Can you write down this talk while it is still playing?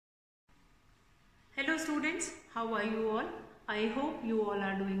Hello students, how are you all? I hope you all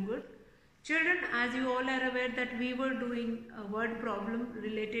are doing good. Children, as you all are aware that we were doing a word problem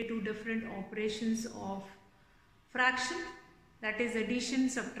related to different operations of fraction, that is addition,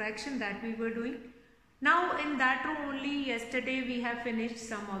 subtraction, that we were doing. Now in that row only yesterday we have finished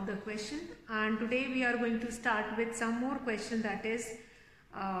some of the question, and today we are going to start with some more question that is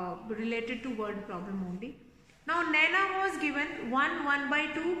related to word problem only. Now Naina was given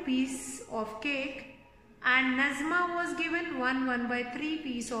 1/2 piece of cake and Nazma was given 1/3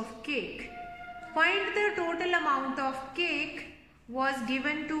 piece of cake. Find the total amount of cake was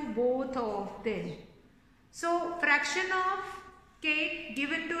given to both of them. So fraction of cake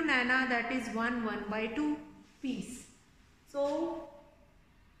given to Naina, that is 1/2 piece. So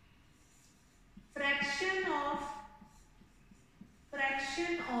fraction of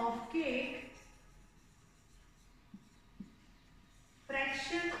cake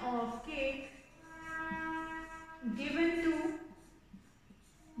given to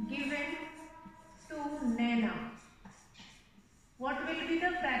Naina. What will be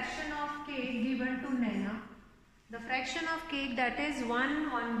the fraction of cake given to Naina? The fraction of cake, that is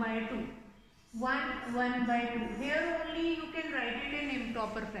 1/2. 1/2. Here only you can write it in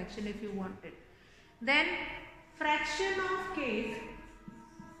improper fraction if you want it. Then fraction of cake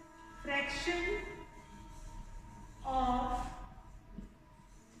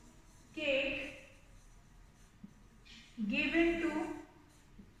given to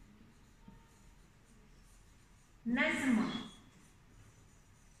Nazma.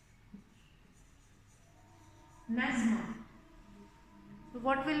 So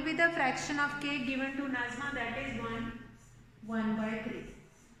what will be the fraction of cake given to Nazma? That is 1/3.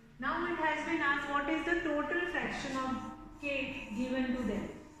 Now it has been asked what is the total fraction of cake given to them.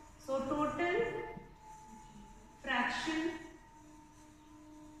 So total fraction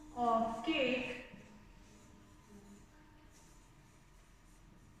of cake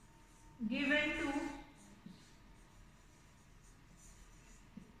given to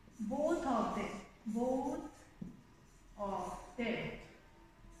both of them.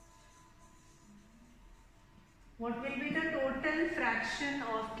 What will be the total fraction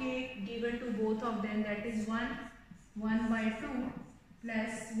of cake given to both of them? That is 1/2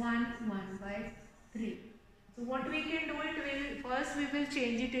 plus 1/3. So what we can do it, first we will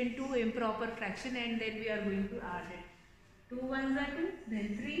change it into improper fraction and then we are going to add it. 2 1s are 2, then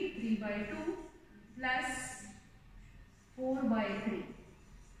 3/2 plus 4/3.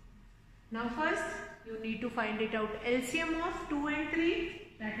 Now first you need to find it out. LCM of 2 and 3,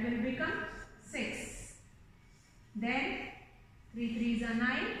 that will become 6. Then 3 3s are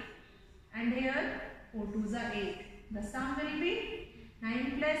 9 and here 4 2s are 8. The sum will be 9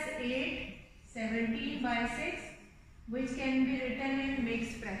 plus 8, 17/6, which can be written in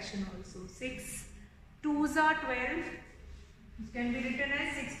mixed fraction also. 6 2s are 12, which can be written as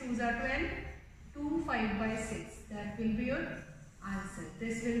 6 2s are 12, 2 5/6. That will be your answer.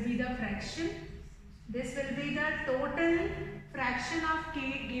 This will be the fraction. This will be the total fraction of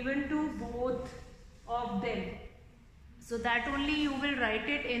cake given to both of them. So that only you will write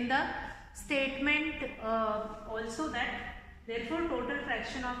it in the statement also, that therefore total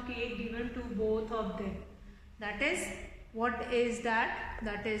fraction of cake given to both of them. That is, what is that?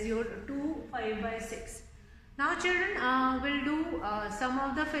 That is your 2 5/6. Now children, we'll do some of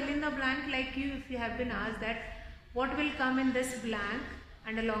the fill in the blank, like if you have been asked that what will come in this blank,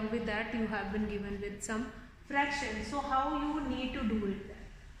 and along with that you have been given with some fraction. So how you need to do it then?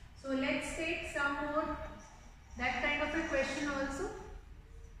 So let's take some more that kind of a question also.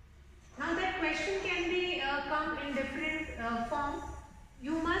 Now that question can be come in different form.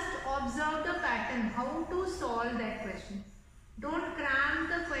 You must observe the pattern, how to solve that question. Don't cram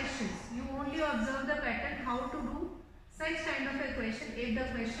the questions. You only observe the pattern, how to do such kind of a question if the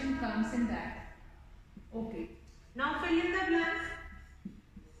question comes in that. Okay. Now fill in the blank.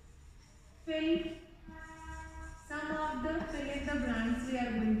 Some of the fill in the blanks we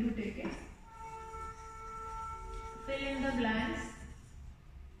are going to take it. Fill in the blanks.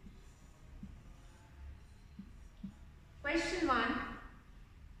 Question 1.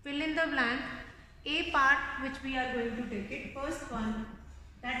 Fill in the blank. A part which we are going to take it. First one.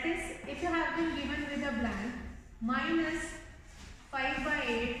 That is, if you have been given with a blank, minus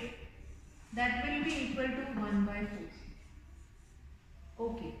 5/8, that will be equal to 1/4.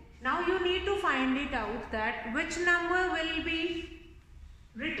 Okay. Now you need to find it out that which number will be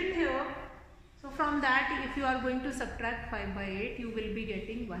written here. So from that, if you are going to subtract 5/8, you will be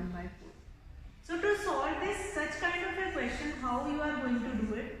getting 1/4. So to solve this such kind of a question, how you are going to do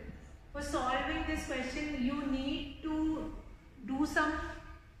it? For solving this question, you need to do some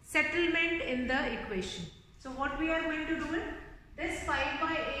settlement in the equation. So what we are going to do is, this 5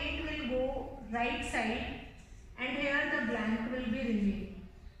 by 8 will go right side and here the blank will be remaining.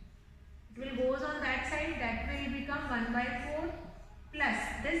 It will goes on that side, that will become 1 by 4 plus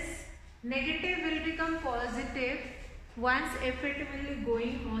this negative will become positive once if it will be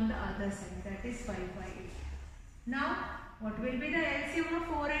going on the other side, that is 5 by 8. Now what will be the LCM of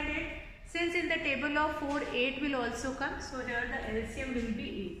 4 and 8? Since in the table of 4 8 will also come, so here the LCM will be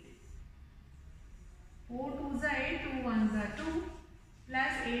 8. 4 2s are 8, 2 1s are 2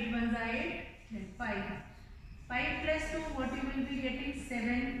 plus 8 1s are 8, then 5. 5 plus 2, what you will be getting?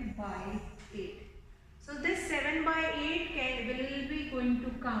 7 by 8. So this 7 by 8 will be going to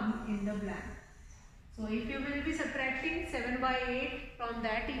come in the blank. So if you will be subtracting 7 by 8 from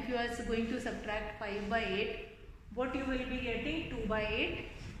that, if you are going to subtract 5 by 8, what you will be getting? 2 by 8,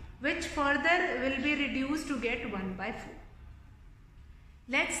 which further will be reduced to get 1 by 4.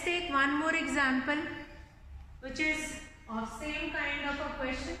 Let's take one more example which is of same kind of a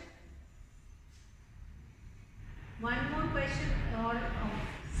question. One more question or of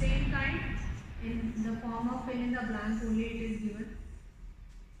same kind in the form of fill in the blank, only it is given.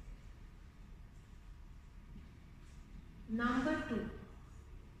 Number 2,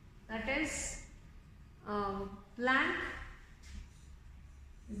 that is blank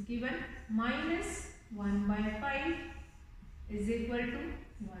is given minus 1 by 5 is equal to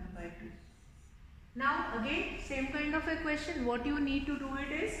 1 by 2. Now again same kind of a question. What you need to do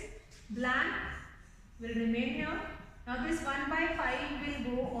it is, blank will remain here. Now this 1 by 5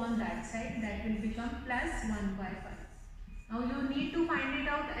 will go on that side, that will become plus 1 by 5. Now you need to find it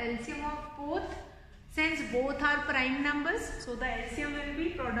out LCM of both, since both are prime numbers. So the LCM will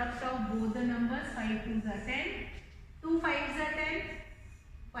be product of both the numbers. 5 2s are 10, 2 5s are 10,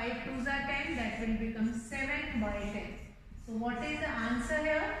 5 2s are 10, that will become 7 by 10. So what is the answer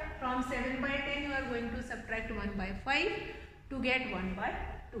here? From 7 by 10 you are going to subtract 1 by 5 to get 1 by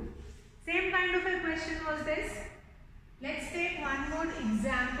 2. Same kind of a question was this. Let's take one more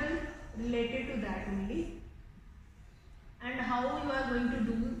example related to that only, and how you are going to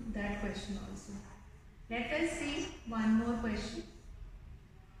do that question also. Let us see one more question.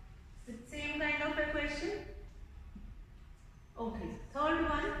 Same kind of a question. Okay, third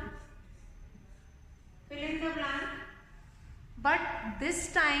one, fill in the blank. But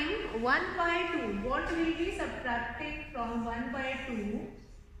this time 1 by 2, what will be subtracting from 1 by 2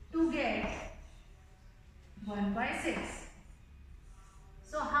 to get 1 by 6?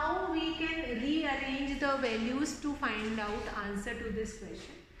 So how we can rearrange the values to find out answer to this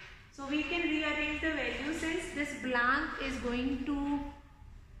question? So we can rearrange the value, since this blank is going to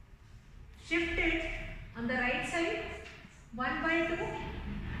shift it on the right side, 1 by 2,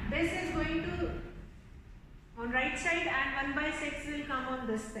 this is going to on right side and 1 by 6 will come on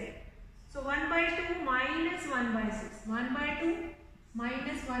this side. So 1 by 2 minus 1 by 6, 1 by 2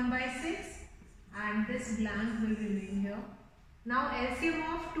 minus 1 by 6, and this blank will remain here. Now LCM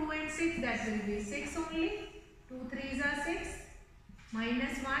of 2 and 6, that will be 6 only. 2 3s are 6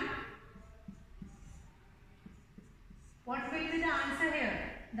 minus 1. What will be the answer here?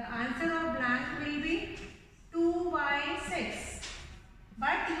 The answer of blank will be 2 by 6.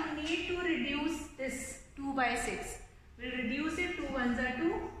 But you need to reduce this 2 by 6. We'll reduce it. 2 1s are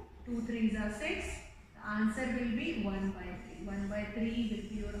 2, 2 3s are 6. The answer will be 1 by 3. 1 by 3 will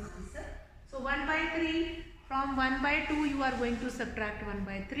be your answer. So 1 by 3, from 1 by 2 you are going to subtract 1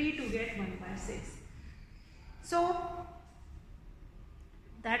 by 3 to get 1 by 6. So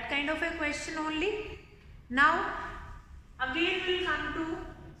that kind of a question only. Now again we'll come to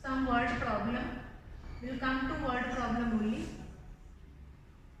some word problem. We'll come to word problem only.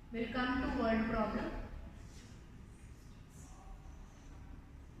 We'll come to word problem.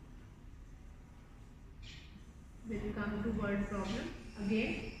 We'll come to word problem.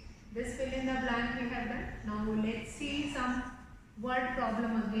 Again, this fill in the blank we have done. Now let's see some word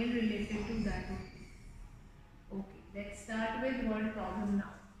problem again related to that. Okay, let's start with word problem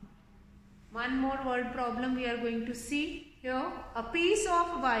now. One more word problem we are going to see here. A piece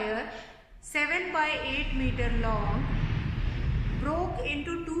of wire 7 by 8 meter long broke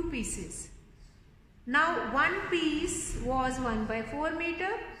into 2 pieces. Now one piece was 1 by 4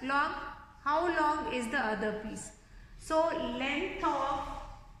 meter long. How long is the other piece? So length of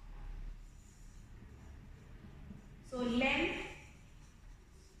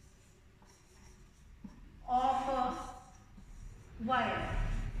a wire.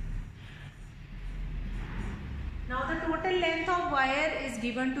 Now the total length of wire is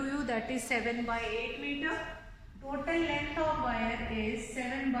given to you, that is 7 by 8 meter. Total length of wire is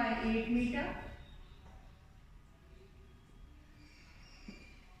 7 by 8 meter.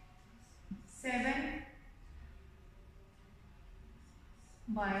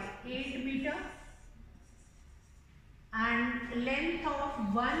 by 8 meter, and length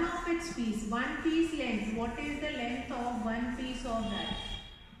of one of its piece, one piece length. What is the length of one piece of that?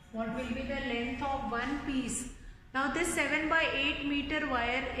 What will be the length of one piece? Now this 7 by 8 meter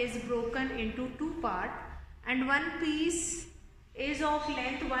wire is broken into two parts, and one piece is of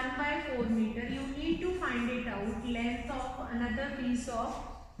length 1 by 4 meter. You need to find it out. Length of another piece of,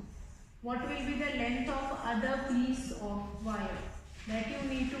 what will be the length of other piece of wire? That you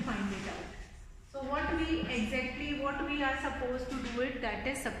need to find it out. So what we are supposed to do it, that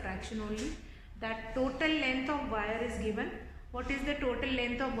is subtraction only. That total length of wire is given. What is the total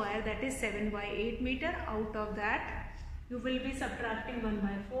length of wire? That is 7 by 8 meter. Out of that you will be subtracting 1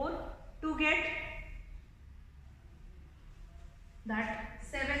 by 4 to get that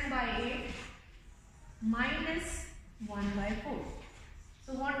 7 by 8 minus 1 by 4.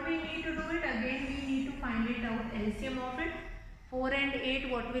 So what we need to do it, again we need to find it out, LCM of it. 4 and 8,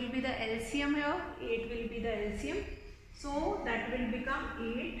 what will be the LCM here? 8 will be the LCM. So that will become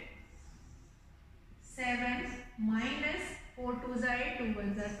 8, 7 minus 4 2s are 8, 2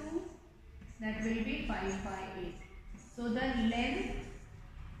 1s are 2. That will be 5 by 8. So the length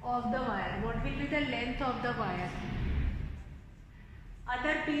of the wire, what will be the length of the wire?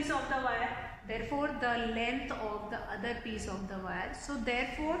 Other piece of the wire. Therefore the length of the other piece of the wire. So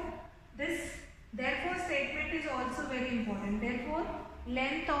therefore statement is also very important. Therefore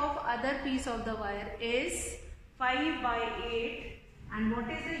length of other piece of the wire is 5 by 8, and what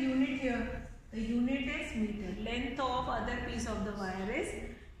is the unit here? The unit is meter. Length of other piece of the wire is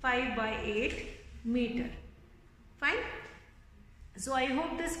 5 by 8 meter. Fine. So I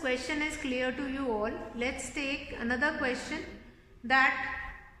hope this question is clear to you all. Let's take another question.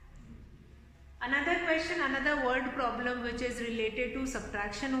 Another word problem which is related to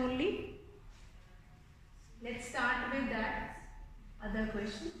subtraction only. Let's start with that other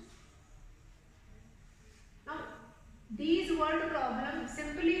question. Now these word problems,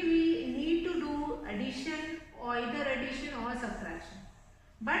 simply we need to do addition, or either addition or subtraction.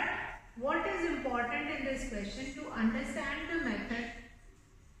 But what is important in this question, to understand the method,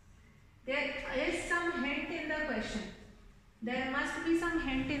 there is some hint in the question. There must be some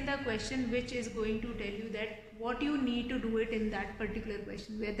hint in the question which is going to tell you that what you need to do it in that particular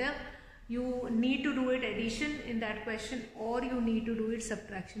question. Whether you need to do it addition in that question or you need to do it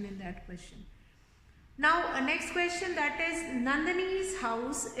subtraction in that question. Now next question, that is Nandini's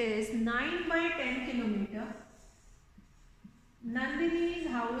house is 9 by 10 kilometer. Nandini's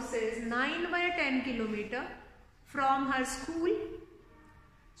house is 9 by 10 kilometer from her school.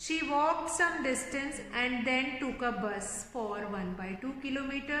 She walked some distance and then took a bus for 1 by 2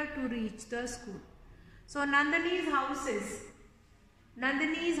 kilometer to reach the school. So Nandini's house,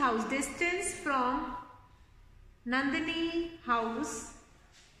 distance from Nandini house,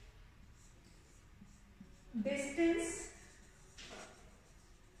 distance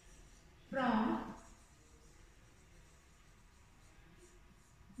from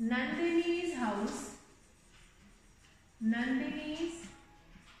Nandini's house,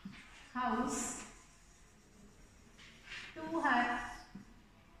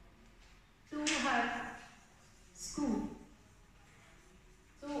 to her school.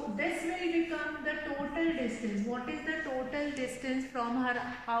 So this will become the total distance. What is the total distance from her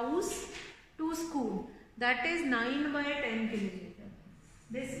house to school? That is 9 by 10 kilometer.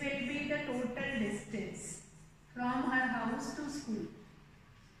 This will be the total distance from her house to school.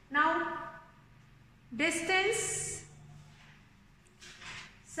 Now distance,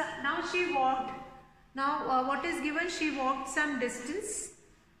 so now she walked. Now what is given? She walked some distance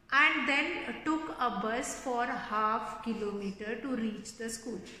and then took a bus for half kilometer to reach the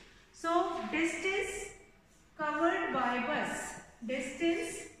school. So distance covered by bus.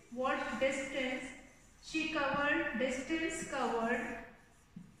 Distance, what distance she covered? Distance covered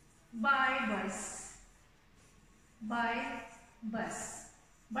by bus.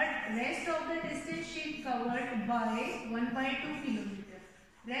 But rest of the distance she covered by 1 by 2 kilometer.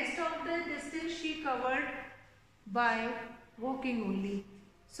 Rest of the distance she covered by walking only.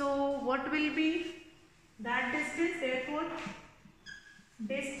 So what will be that distance? Therefore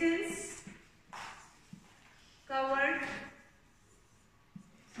distance covered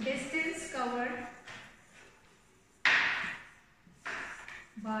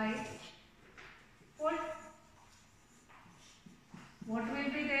by what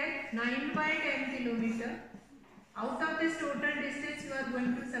will be there? 9 by 10 kilometer. Out of this total distance you are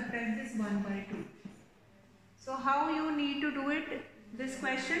going to subtract this 1 by 2. So how you need to do it? This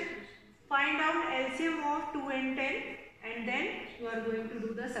question, find out LCM of 2 and 10 and then you are going to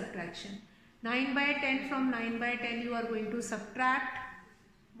do the subtraction. 9 by 10 from 9 by 10 you are going to subtract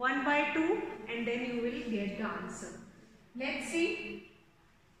 1 by 2 and then you will get the answer. Let's see.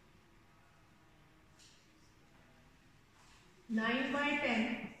 9 by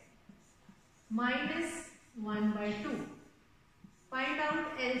 10 minus 1 by 2. Find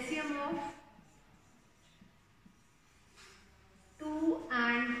out LCM of 2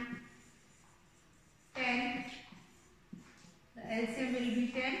 and 10. The LCM will be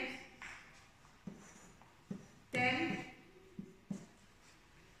 10. 10.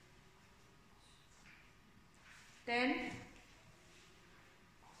 10.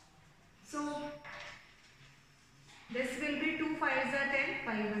 So this will be 2 5s are 10,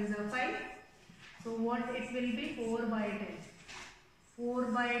 5 1s are 5. So what it will be? 4 by 10.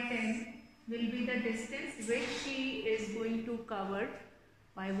 4 by 10 will be the distance which she is going to cover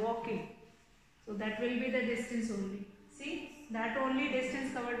by walking. So that will be the distance only. See, that only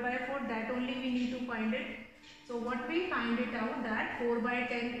distance covered by 4, that only we need to find it. So what we find it out that 4 by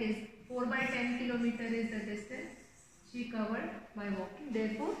 10 kilometer is the distance she covered by walking.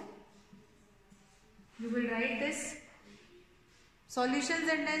 Therefore, you will write this solution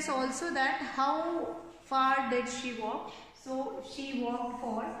sentence also that how far did she walk. So she walked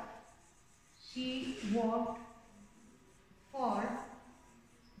for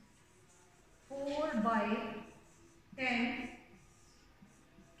 4 by 10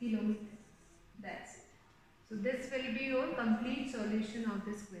 kilometer. That's it. So this will be your complete solution of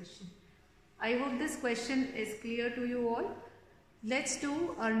this question. I hope this question is clear to you all. Let's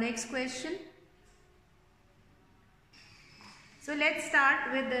do our next question. So let's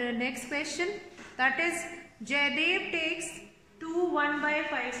start with the next question. That is, Jaidev takes 2 1 by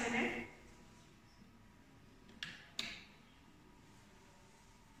 5 minutes.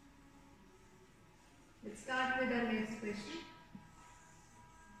 Let's start with our next question.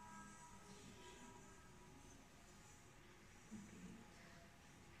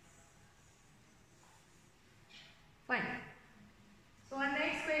 Fine. So our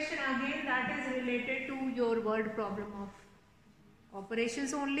next question again, that is related to your word problem of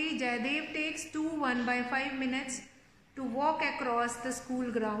operations only. Jaidev takes 2 1 by 5 minutes to walk across the school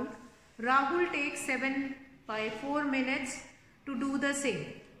ground. Rahul takes 7 by 4 minutes to do the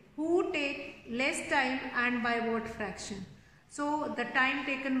same. Who take less time and by what fraction? So the time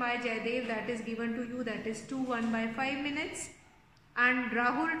taken by Jaidev, that is given to you, that is 2 1 by 5 minutes, and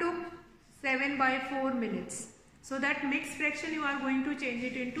Rahul took 7 by 4 minutes. So that mixed fraction you are going to change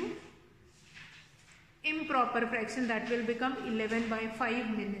it into improper fraction, that will become 11 by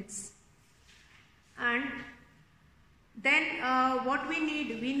 5 minutes. And then what we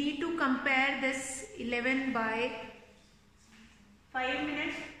need to compare this 11 by 5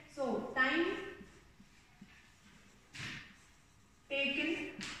 minutes. So time taken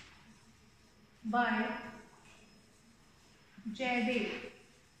by Jaidev.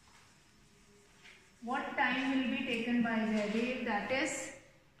 What time will be taken by Jaidev? That is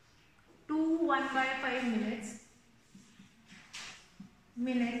 2 1 by 5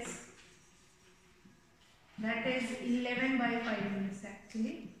 minutes. That is 11 by 5 minutes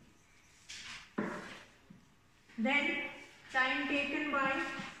actually. Then time taken by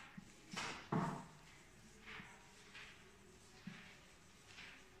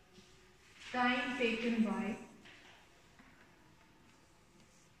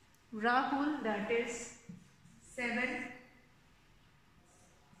Rahul, that is 7.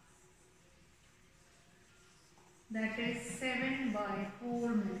 That is 7 by 4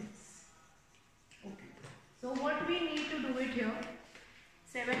 minutes. Okay. So what we need to do it here,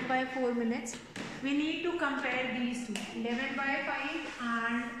 7 by 4 minutes, we need to compare these two, 11 by 5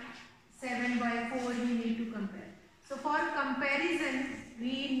 and 7 by 4 we need to compare. So for comparison,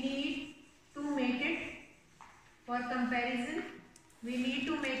 we need to make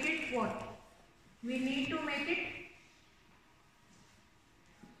it, what? We need to make it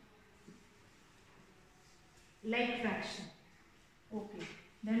like fraction. Okay,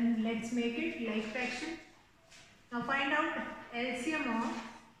 then let's make it like fraction. Now find out LCM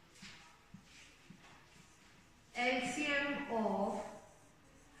of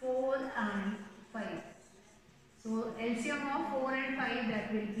 4 and 5. So LCM of 4 and 5,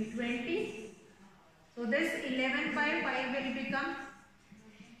 that will be 20. So this 11 by 5 will become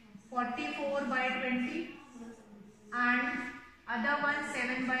 44 by 20, and other one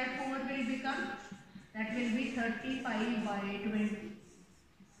 7 by 4 will become, that will be 35 by 20.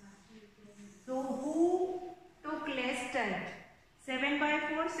 So who took less time? 7 by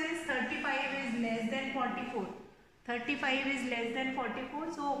 4 says 35 is less than 44. 35 is less than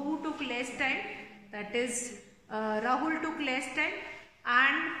 44. So who took less time? That is Rahul took less time.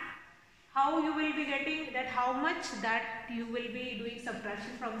 And how you will be getting that how much that you will be doing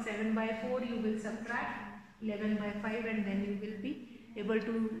subtraction from 7 by 4, you will subtract 11 by 5 and then you will be able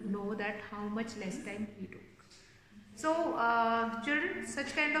to know that how much less time we took. So children,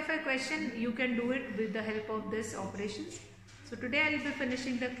 such kind of a question you can do it with the help of this operations. So today I will be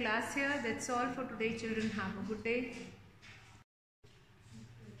finishing the class here. That's all for today children. Have a good day.